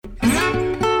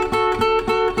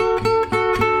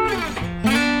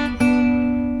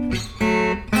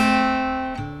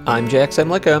I'm Jack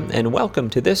Zemlicka, and welcome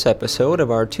to this episode of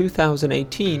our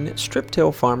 2018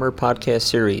 Strip-Till Farmer podcast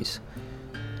series.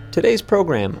 Today's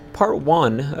program, part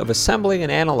 1 of assembling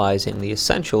and analyzing the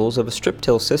essentials of a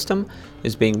strip-till system,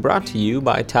 is being brought to you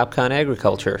by Topcon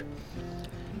Agriculture.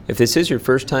 If this is your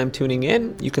first time tuning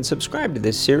in, you can subscribe to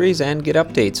this series and get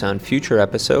updates on future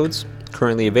episodes,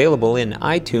 currently available in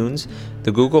iTunes,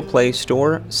 the Google Play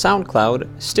Store, SoundCloud,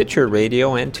 Stitcher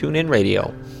Radio, and TuneIn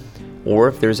Radio. Or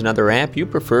if there's another app you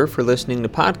prefer for listening to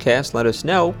podcasts, let us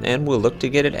know, and we'll look to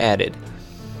get it added.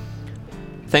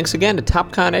 Thanks again to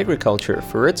Topcon Agriculture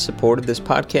for its support of this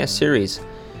podcast series.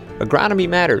 Agronomy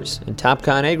matters, and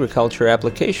Topcon Agriculture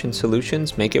application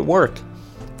solutions make it work.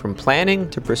 From planning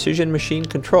to precision machine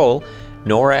control,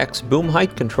 NORAX boom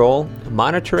height control,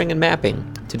 monitoring and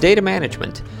mapping, to data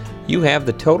management, you have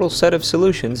the total set of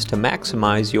solutions to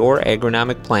maximize your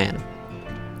agronomic plan.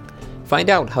 Find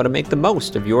out how to make the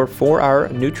most of your 4R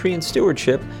nutrient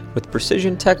stewardship with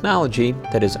precision technology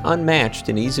that is unmatched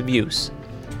in ease of use.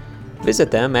 Visit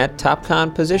them at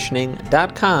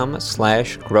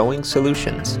topconpositioning.com/growing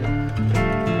solutions.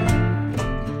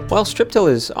 While strip-till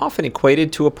is often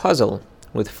equated to a puzzle,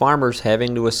 with farmers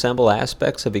having to assemble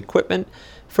aspects of equipment,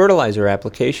 fertilizer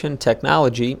application,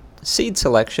 technology, seed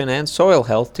selection, and soil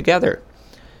health together.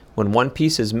 When one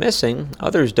piece is missing,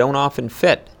 others don't often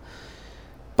fit.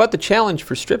 But the challenge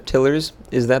for strip tillers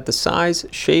is that the size,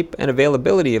 shape, and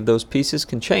availability of those pieces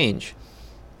can change.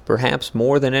 Perhaps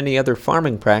more than any other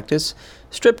farming practice,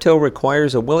 strip till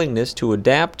requires a willingness to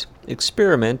adapt,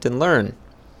 experiment, and learn.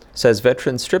 Says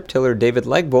veteran strip tiller David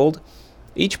Legbold,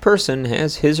 each person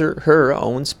has his or her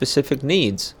own specific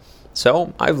needs,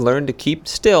 so I've learned to keep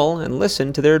still and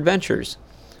listen to their adventures.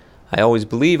 I always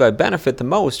believe I benefit the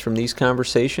most from these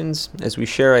conversations as we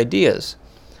share ideas.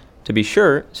 To be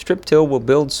sure, strip-till will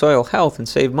build soil health and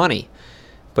save money,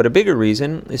 but a bigger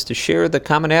reason is to share the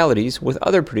commonalities with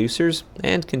other producers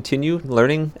and continue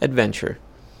learning adventure.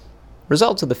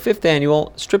 Results of the 5th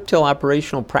annual Strip-Till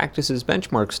Operational Practices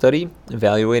Benchmark Study,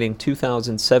 evaluating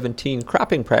 2017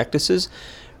 cropping practices,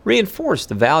 reinforced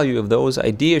the value of those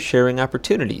idea-sharing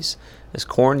opportunities as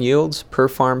corn yields,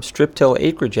 per-farm strip-till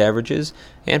acreage averages,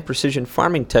 and precision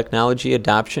farming technology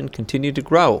adoption continue to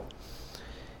grow.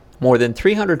 More than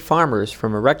 300 farmers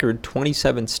from a record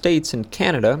 27 states and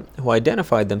Canada who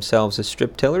identified themselves as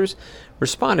strip tillers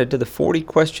responded to the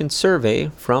 40-question survey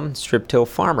from Strip-Till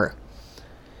Farmer.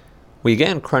 We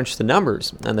again crunched the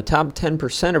numbers on the top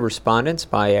 10% of respondents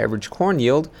by average corn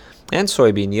yield and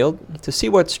soybean yield to see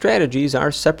what strategies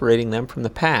are separating them from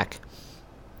the pack.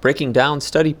 Breaking down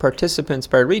study participants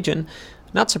by region,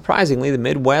 not surprisingly, the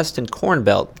Midwest and Corn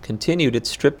Belt continued its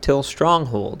strip-till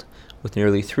stronghold, with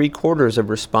nearly 3/4 of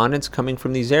respondents coming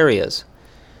from these areas.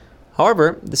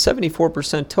 However, the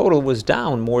 74% total was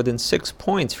down more than 6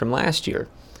 points from last year,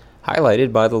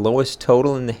 highlighted by the lowest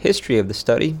total in the history of the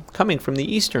study coming from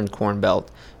the Eastern Corn Belt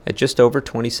at just over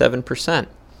 27%.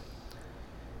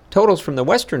 Totals from the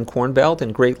Western Corn Belt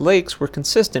and Great Lakes were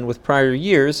consistent with prior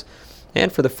years,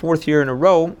 and for the 4th year in a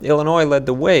row, Illinois led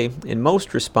the way in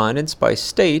most respondents by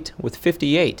state with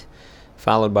 58,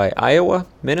 followed by Iowa,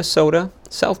 Minnesota,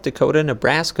 South Dakota,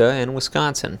 Nebraska, and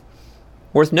Wisconsin.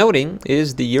 Worth noting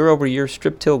is the year-over-year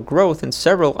strip-till growth in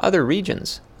several other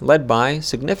regions, led by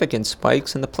significant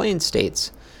spikes in the Plains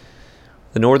states.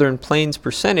 The Northern Plains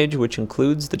percentage, which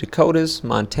includes the Dakotas,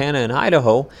 Montana, and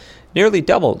Idaho, nearly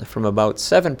doubled from about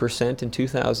 7% in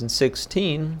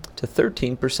 2016 to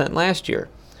 13% last year,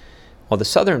 while the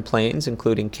Southern Plains,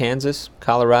 including Kansas,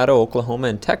 Colorado, Oklahoma,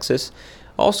 and Texas,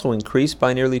 also increased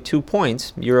by nearly 2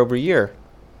 points year over year.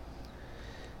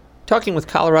 Talking with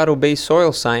Colorado-based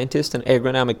soil scientist and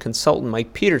agronomic consultant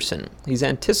Mike Peterson, he's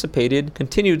anticipated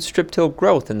continued strip-till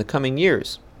growth in the coming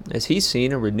years, as he's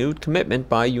seen a renewed commitment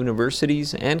by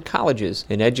universities and colleges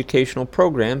in educational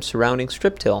programs surrounding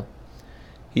strip-till.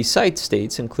 He cites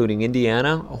states including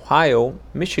Indiana, Ohio,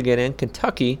 Michigan, and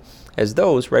Kentucky as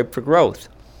those ripe for growth.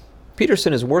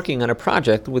 Peterson is working on a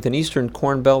project with an Eastern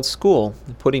Corn Belt school,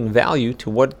 putting value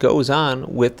to what goes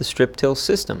on with the strip-till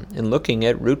system and looking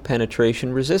at root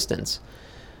penetration resistance.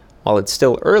 While it's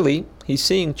still early, he's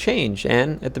seeing change,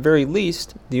 and at the very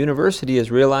least, the university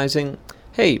is realizing,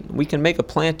 hey, we can make a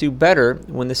plant do better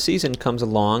when the season comes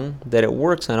along, that it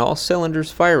works on all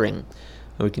cylinders firing,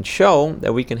 and we can show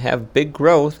that we can have big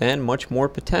growth and much more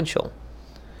potential.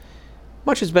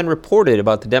 Much has been reported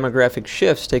about the demographic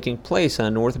shifts taking place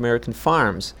on North American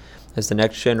farms as the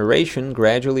next generation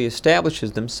gradually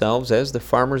establishes themselves as the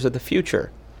farmers of the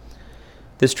future.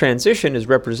 This transition is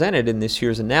represented in this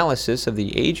year's analysis of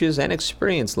the ages and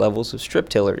experience levels of strip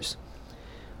tillers.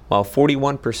 While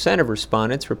 41% of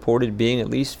respondents reported being at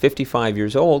least 55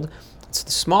 years old, It's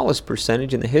the smallest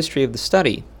percentage in the history of the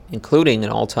study, including an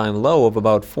all-time low of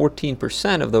about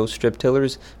 14% of those strip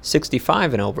tillers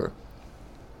 65 and over.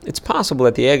 It's possible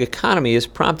that the ag economy has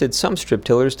prompted some strip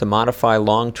tillers to modify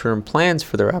long-term plans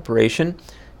for their operation,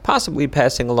 possibly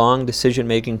passing along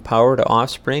decision-making power to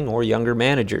offspring or younger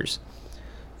managers.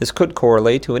 This could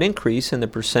correlate to an increase in the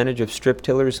percentage of strip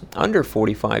tillers under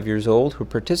 45 years old who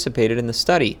participated in the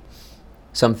study.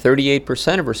 Some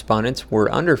 38% of respondents were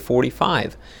under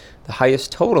 45, the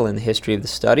highest total in the history of the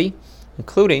study,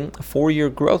 including a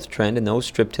 4-year growth trend in those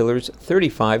strip tillers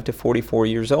 35 to 44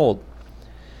 years old.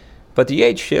 But the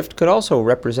age shift could also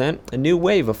represent a new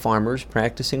wave of farmers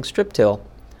practicing strip till.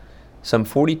 Some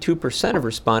 42% of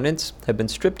respondents have been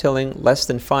strip tilling less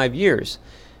than 5 years,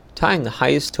 tying the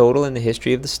highest total in the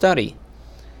history of the study.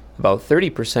 About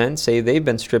 30% say they've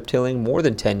been strip tilling more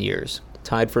than 10 years,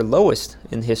 tied for lowest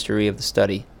in the history of the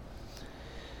study.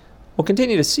 We'll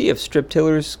continue to see if strip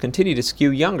tillers continue to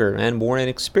skew younger and more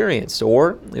inexperienced,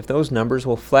 or if those numbers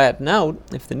will flatten out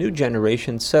if the new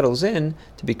generation settles in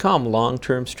to become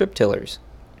long-term strip tillers.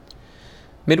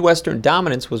 Midwestern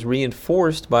dominance was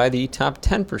reinforced by the top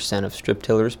 10% of strip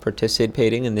tillers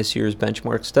participating in this year's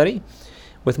benchmark study,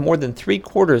 with more than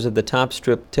 3/4 of the top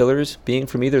strip tillers being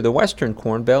from either the Western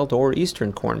Corn Belt or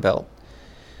Eastern Corn Belt.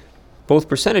 Both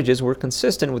percentages were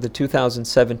consistent with the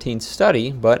 2017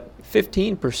 study, but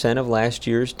 15% of last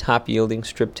year's top-yielding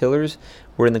strip tillers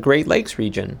were in the Great Lakes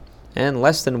region, and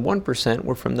less than 1%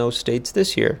 were from those states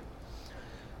this year.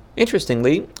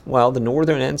 Interestingly, while the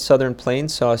northern and southern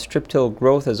plains saw strip till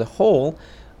growth as a whole,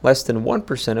 less than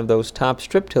 1% of those top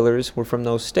strip tillers were from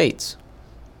those states.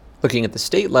 Looking at the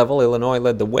state level, Illinois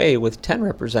led the way with 10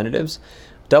 representatives,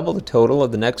 double the total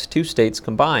of the next 2 states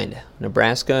combined,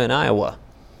 Nebraska and Iowa.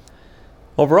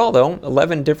 Overall, though,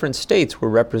 11 different states were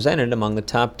represented among the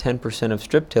top 10% of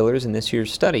strip tillers in this year's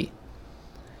study.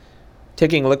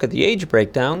 Taking a look at the age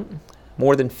breakdown,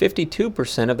 more than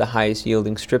 52% of the highest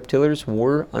yielding strip tillers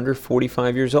were under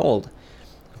 45 years old,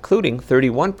 including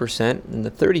 31% in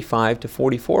the 35 to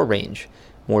 44 range,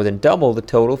 more than double the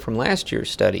total from last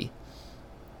year's study.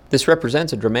 This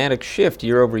represents a dramatic shift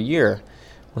year over year,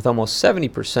 with almost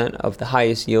 70% of the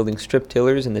highest yielding strip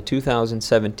tillers in the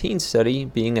 2017 study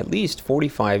being at least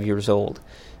 45 years old,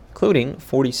 including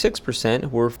 46% who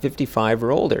were 55 or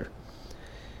older.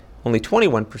 Only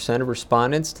 21% of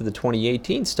respondents to the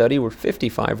 2018 study were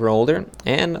 55 or older,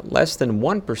 and less than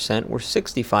 1% were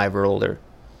 65 or older.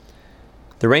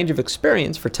 The range of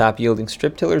experience for top-yielding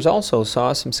strip tillers also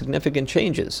saw some significant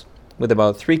changes, with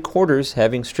about 3/4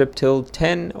 having strip tilled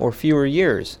 10 or fewer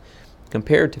years,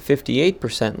 compared to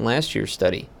 58% in last year's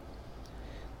study.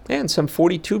 And some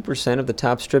 42% of the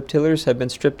top strip tillers have been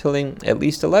strip tilling at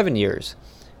least 11 years,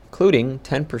 including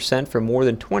 10% for more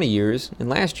than 20 years in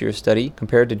last year's study,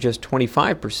 compared to just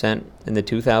 25% in the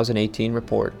 2018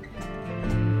 report.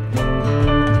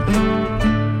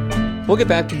 We'll get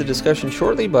back to the discussion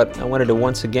shortly, but I wanted to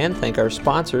once again thank our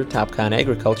sponsor, Topcon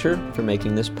Agriculture, for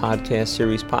making this podcast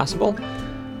series possible.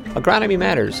 Agronomy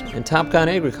matters, and Topcon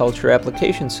Agriculture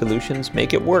application solutions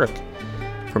make it work.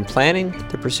 From planning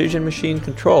to precision machine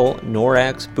control,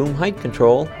 NORAX boom height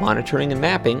control, monitoring and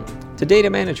mapping, to data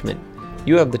management,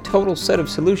 you have the total set of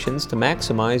solutions to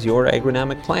maximize your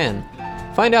agronomic plan.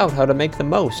 Find out how to make the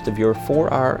most of your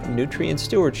 4R nutrient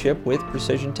stewardship with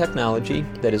precision technology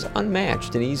that is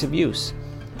unmatched in ease of use.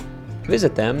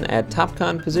 Visit them at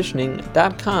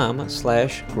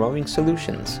topconpositioning.com/growing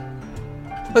solutions.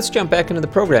 Let's jump back into the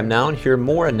program now and hear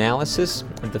more analysis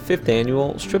of the 5th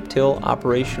annual Strip Till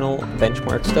Operational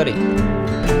Benchmark Study.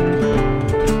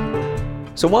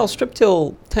 So while strip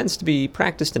till tends to be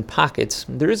practiced in pockets,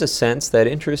 there is a sense that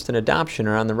interest and adoption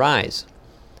are on the rise.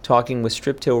 Talking with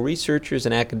strip till researchers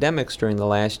and academics during the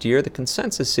last year, the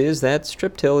consensus is that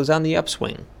strip till is on the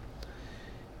upswing.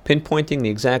 Pinpointing the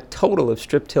exact total of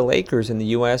strip till acres in the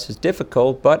U.S. is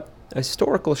difficult, but a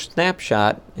historical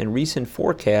snapshot and recent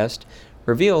forecast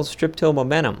reveals strip till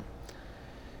momentum.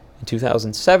 In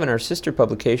 2007, our sister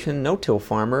publication, No-Till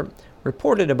Farmer,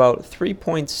 reported about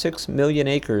 3.6 million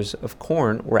acres of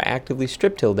corn were actively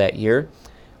strip tilled that year,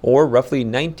 or roughly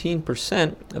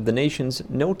 19% of the nation's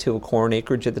no-till corn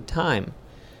acreage at the time.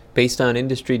 Based on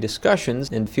industry discussions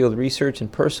and field research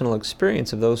and personal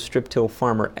experience of those strip till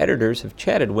farmer editors have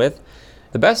chatted with,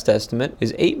 the best estimate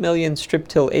is 8 million strip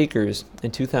till acres in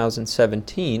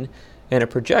 2017 and a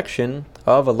projection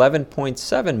of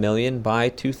 11.7 million by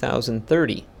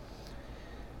 2030.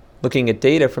 Looking at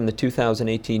data from the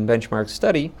 2018 benchmark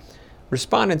study,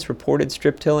 respondents reported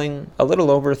strip tilling a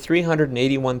little over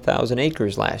 381,000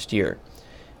 acres last year,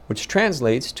 which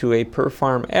translates to a per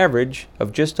farm average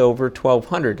of just over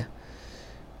 1,200.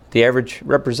 The average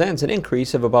represents an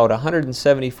increase of about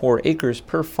 174 acres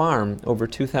per farm over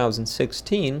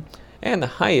 2016 and the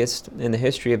highest in the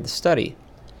history of the study.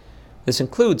 This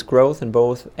includes growth in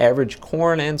both average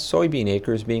corn and soybean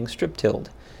acres being strip-tilled.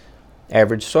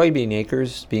 Average soybean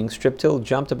acres being strip-tilled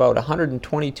jumped about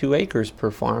 122 acres per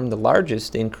farm, the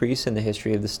largest increase in the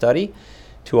history of the study,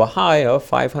 to a high of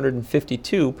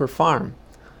 552 per farm.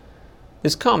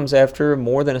 This comes after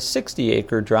more than a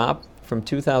 60-acre drop from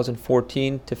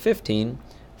 2014 to 15,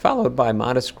 followed by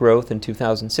modest growth in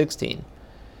 2016.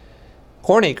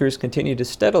 Corn acres continue to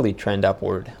steadily trend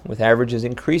upward, with averages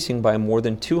increasing by more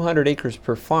than 200 acres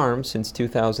per farm since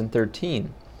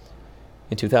 2013.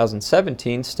 In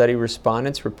 2017, study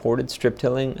respondents reported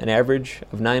strip-tilling an average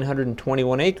of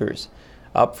 921 acres,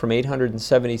 up from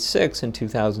 876 in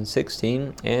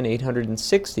 2016 and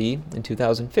 860 in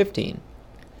 2015.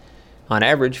 On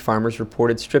average, farmers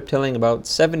reported strip-tilling about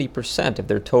 70% of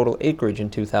their total acreage in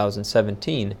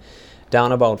 2017,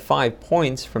 down about 5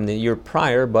 points from the year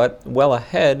prior, but well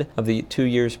ahead of the 2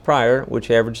 years prior,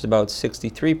 which averaged about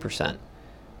 63%.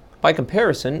 By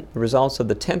comparison, the results of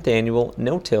the 10th annual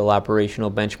No-Till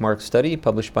operational benchmark study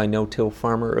published by No-Till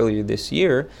Farmer earlier this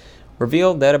year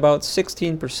revealed that about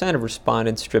 16% of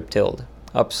respondents strip-tilled,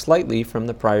 up slightly from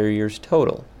the prior year's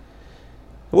total.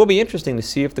 It will be interesting to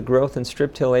see if the growth in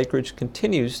strip-till acreage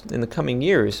continues in the coming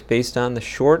years based on the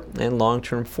short and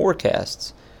long-term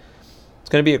forecasts. It's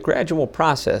going to be a gradual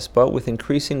process, but with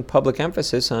increasing public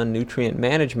emphasis on nutrient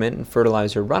management and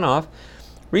fertilizer runoff,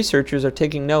 researchers are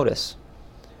taking notice.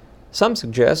 Some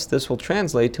suggest this will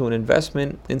translate to an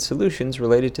investment in solutions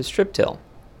related to strip-till.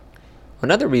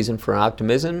 Another reason for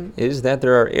optimism is that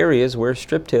there are areas where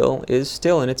strip-till is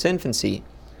still in its infancy.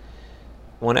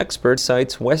 One expert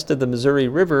cites west of the Missouri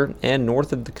River and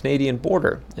north of the Canadian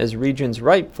border as regions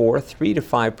ripe for a 3 to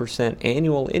 5%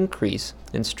 annual increase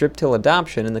in strip-till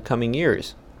adoption in the coming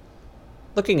years.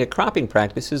 Looking at cropping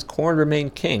practices, corn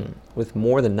remained king, with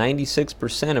more than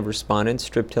 96% of respondents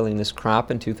strip-tilling this crop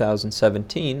in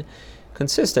 2017,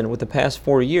 consistent with the past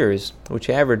 4 years, which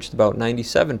averaged about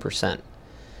 97%.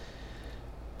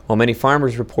 While many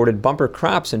farmers reported bumper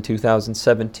crops in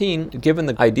 2017, given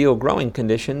the ideal growing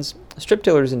conditions,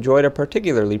 strip-tillers enjoyed a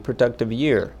particularly productive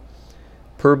year.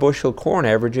 Per bushel corn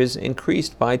averages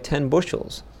increased by 10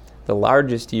 bushels, the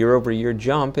largest year-over-year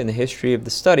jump in the history of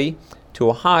the study, to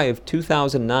a high of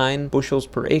 2,009 bushels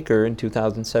per acre in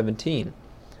 2017.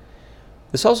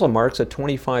 This also marks a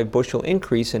 25 bushel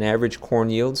increase in average corn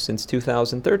yields since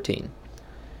 2013.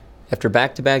 After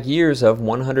back-to-back years of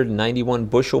 191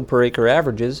 bushel per acre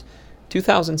averages,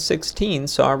 2016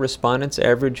 saw respondents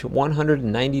average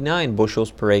 199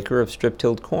 bushels per acre of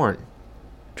strip-tilled corn.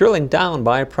 Drilling down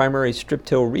by primary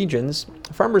strip-till regions,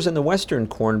 farmers in the western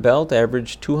corn belt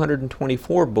averaged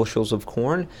 224 bushels of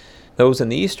corn, those in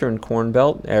the eastern corn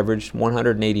belt averaged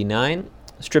 189,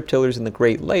 strip-tillers in the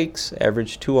Great Lakes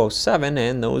averaged 207,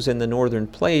 and those in the northern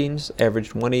plains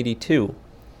averaged 182.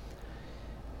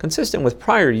 Consistent with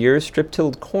prior years,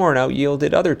 strip-tilled corn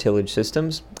out-yielded other tillage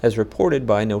systems, as reported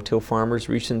by No-Till Farmer's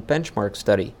recent benchmark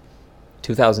study.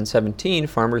 2017,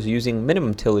 farmers using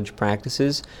minimum tillage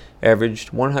practices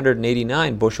averaged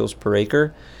 189 bushels per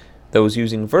acre, those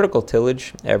using vertical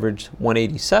tillage averaged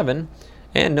 187,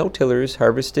 and no-tillers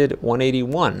harvested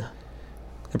 181.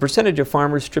 The percentage of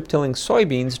farmers strip-tilling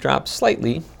soybeans dropped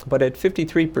slightly, but at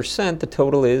 53%, the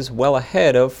total is well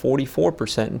ahead of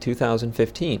 44% in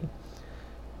 2015.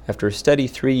 After a steady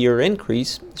 3-year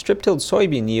increase, strip-tilled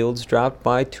soybean yields dropped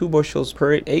by 2 bushels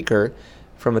per acre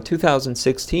from a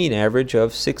 2016 average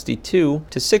of 62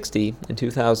 to 60 in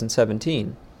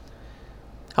 2017.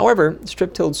 However,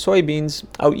 strip-tilled soybeans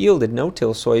out-yielded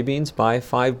no-till soybeans by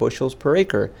 5 bushels per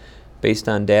acre, based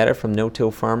on data from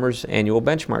No-Till Farmer's annual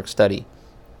benchmark study.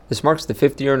 This marks the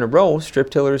 5th year in a row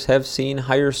strip-tillers have seen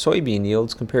higher soybean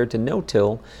yields compared to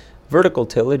no-till, vertical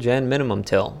tillage, and minimum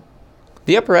till.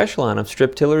 The upper echelon of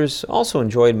strip-tillers also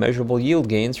enjoyed measurable yield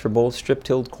gains for both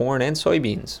strip-tilled corn and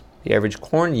soybeans. The average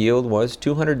corn yield was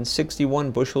 261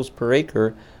 bushels per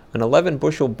acre, an 11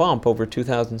 bushel bump over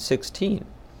 2016.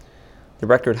 The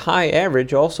record high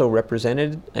average also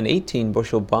represented an 18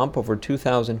 bushel bump over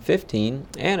 2015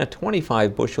 and a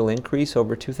 25 bushel increase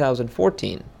over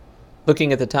 2014.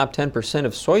 Looking at the top 10%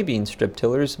 of soybean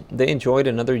strip-tillers, they enjoyed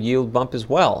another yield bump as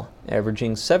well,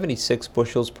 averaging 76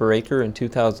 bushels per acre in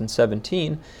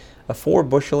 2017, a 4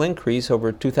 bushel increase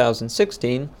over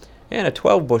 2016, and a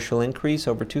 12 bushel increase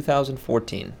over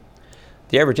 2014.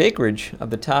 The average acreage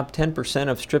of the top 10%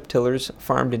 of strip-tillers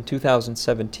farmed in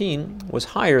 2017 was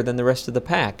higher than the rest of the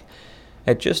pack,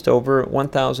 at just over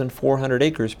 1,400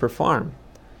 acres per farm.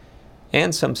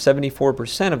 and some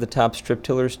 74% of the top strip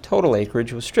tillers' total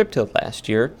acreage was strip tilled last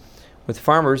year, with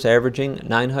farmers averaging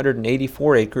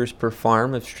 984 acres per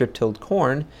farm of strip-tilled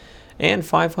corn and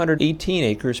 518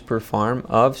 acres per farm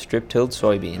of strip-tilled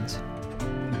soybeans.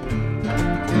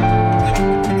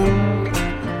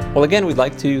 Well, again, we'd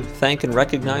like to thank and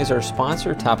recognize our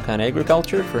sponsor, Topcon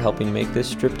Agriculture, for helping make this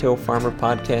Strip Till Farmer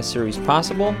podcast series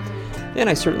possible. And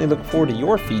I certainly look forward to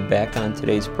your feedback on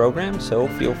today's program, so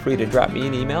feel free to drop me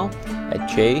an email at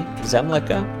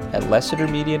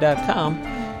jzemlicka@lessitermedia.com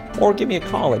or give me a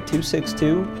call at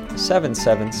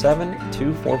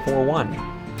 262-777-2441.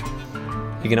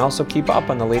 You can also keep up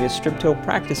on the latest strip-till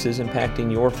practices impacting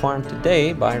your farm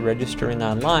today by registering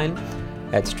online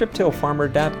at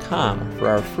striptillfarmer.com for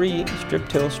our free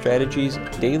Strip-Till Strategies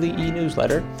daily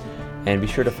e-newsletter, and be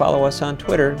sure to follow us on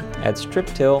Twitter at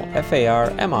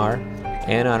StripTillFarmr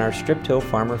and on our Strip-Till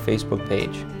Farmer Facebook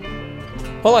page.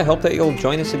 Well, I hope that you'll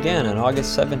join us again on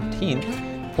August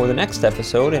 17th for the next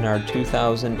episode in our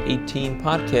 2018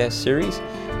 podcast series,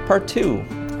 Part 2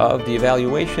 of the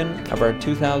evaluation of our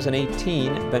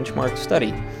 2018 benchmark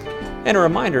study. And a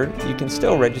reminder, you can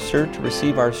still register to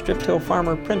receive our Strip Till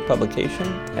Farmer print publication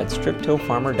at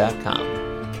striptillfarmer.com.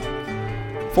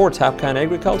 For Topcon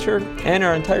Agriculture and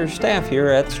our entire staff here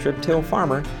at Strip Till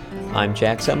Farmer, I'm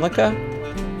Jack Zemlicka.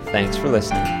 Thanks for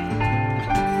listening.